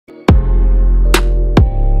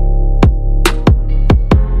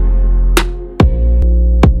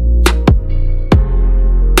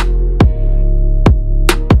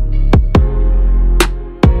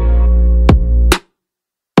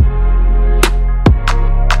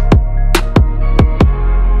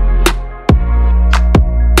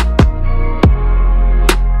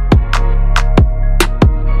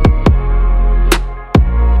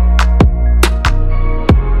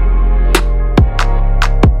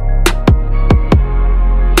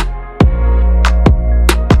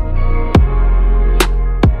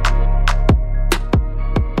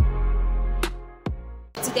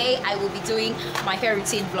doing my hair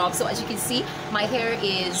routine vlog. So as you can see, my hair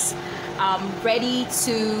is ready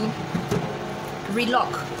to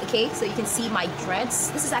relock. Okay, so you can see my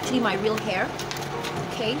dreads. This is actually my real hair.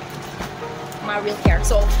 Okay, my real hair.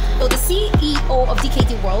 So the CEO of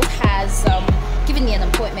DKDWorld has given me an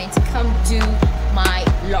appointment to come do my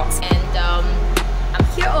locks, and I'm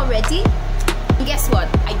here already. And guess what?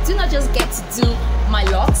 I do not just get to do my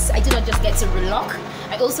locks, I do not just get to relock,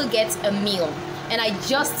 I also get a meal. And I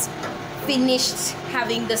just finished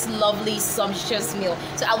having this lovely sumptuous meal.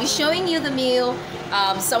 So I'll be showing you the meal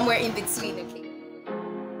somewhere in between, okay?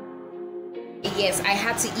 Yes, I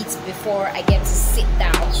had to eat before I get to sit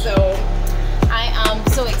down. So I am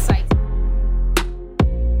so excited.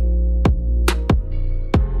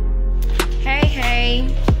 Hey,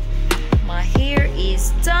 my hair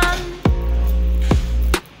is done.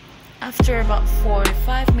 After about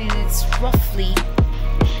 45 minutes roughly,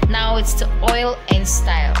 now it's to oil and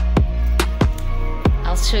style.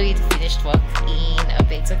 I'll show you the finished work in a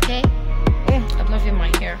bit, okay? I'm loving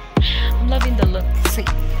my hair. I'm loving the look. See,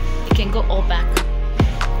 it can go all back.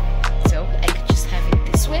 So I could just have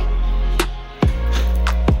it this way.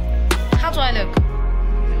 How do I look?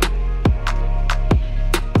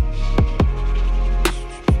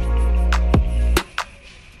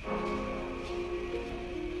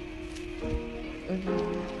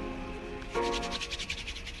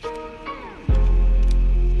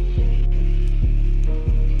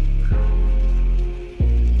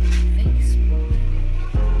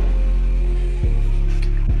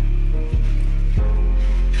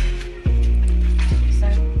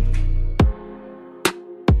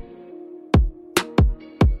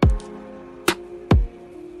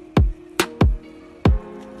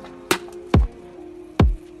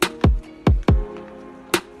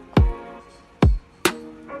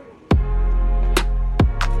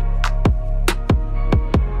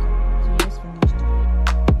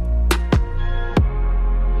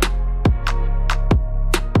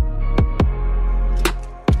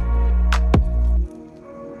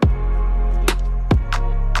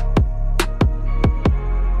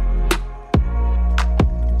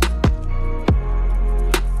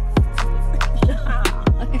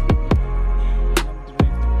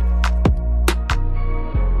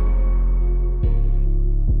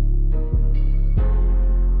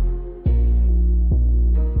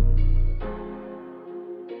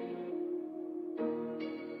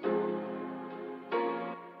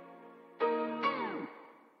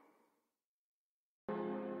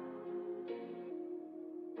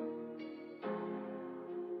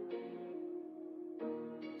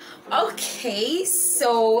 Okay,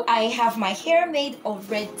 so I have my hair made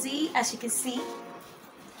already, as you can see.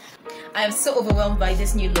 I am so overwhelmed by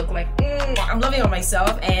this new look. Like, I'm loving on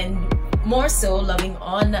myself, and more so loving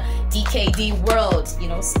on DKDWorld. You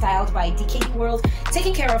know, styled by DKDWorld,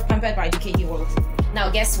 taken care of, pampered by DKDWorld. Now,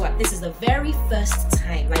 guess what? This is the very first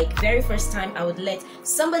time, I would let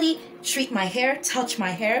somebody treat my hair, touch my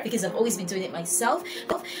hair, because I've always been doing it myself.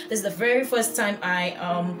 This is the very first time I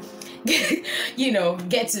you know,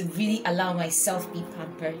 get to really allow myself be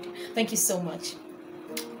pampered. Thank you so much.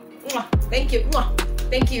 Thank you.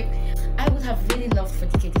 Thank you. I would have really loved for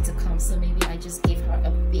DKD to come, so maybe I just gave her a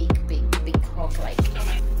big hug, like.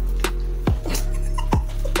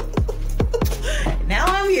 Now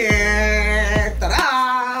I'm here.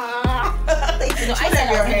 Ta-da! You know, I said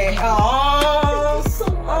your hair. Oh, so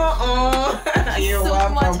much. You're so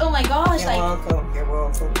welcome. much. Oh my gosh! You're welcome. You're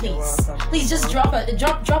welcome. Please just drop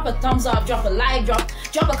a thumbs up, drop a like, drop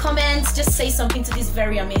a comment, just say something to this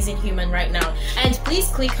very amazing human right now. And please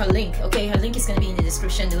click her link, okay? Her link is going to be in the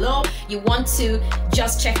description below. You want to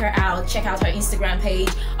just check her out, check out her Instagram page.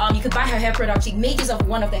 You could buy her hair product. She made use of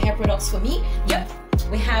one of the hair products for me. Yep,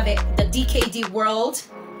 we have it, the DKDWorld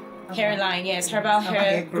hairline. Yes, herbal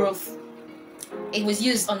hair growth. It was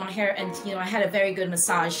used on my hair, and you know, I had a very good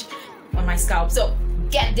massage on my scalp. So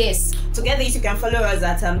get this. To get this, you can follow us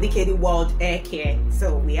at DKDWorld Hair Care.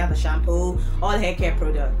 So we have a shampoo, all hair care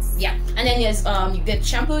products. Yeah, and then there's you get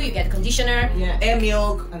shampoo, you get conditioner, yeah, hair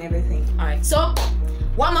milk, and everything. All right. So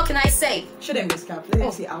what more can I say? Show them the scalp. Let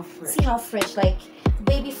them see how fresh. See how fresh, like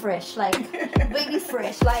baby fresh, like baby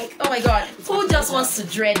fresh, like oh my God. Who just wants to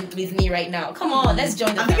dread with me right now? Come on, let's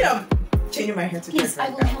join the family. Changing my hair to please, I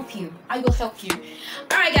will help you. I will help you.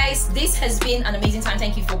 Alright guys, this has been an amazing time.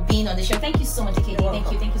 Thank you for being on the show. Thank you so much,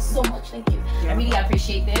 DKD. Thank you so much. Thank you. I really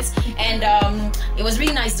appreciate this. And it was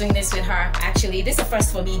really nice doing this with her. Actually, this is the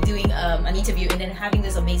first for me doing an interview and then having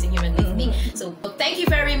this amazing human with me. So thank you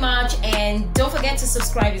very much, and don't forget to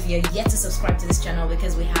subscribe if you're yet to subscribe to this channel,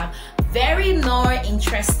 because we have very more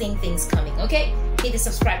interesting things coming. Okay, hit the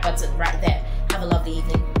subscribe button right there. Have a lovely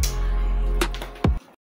evening.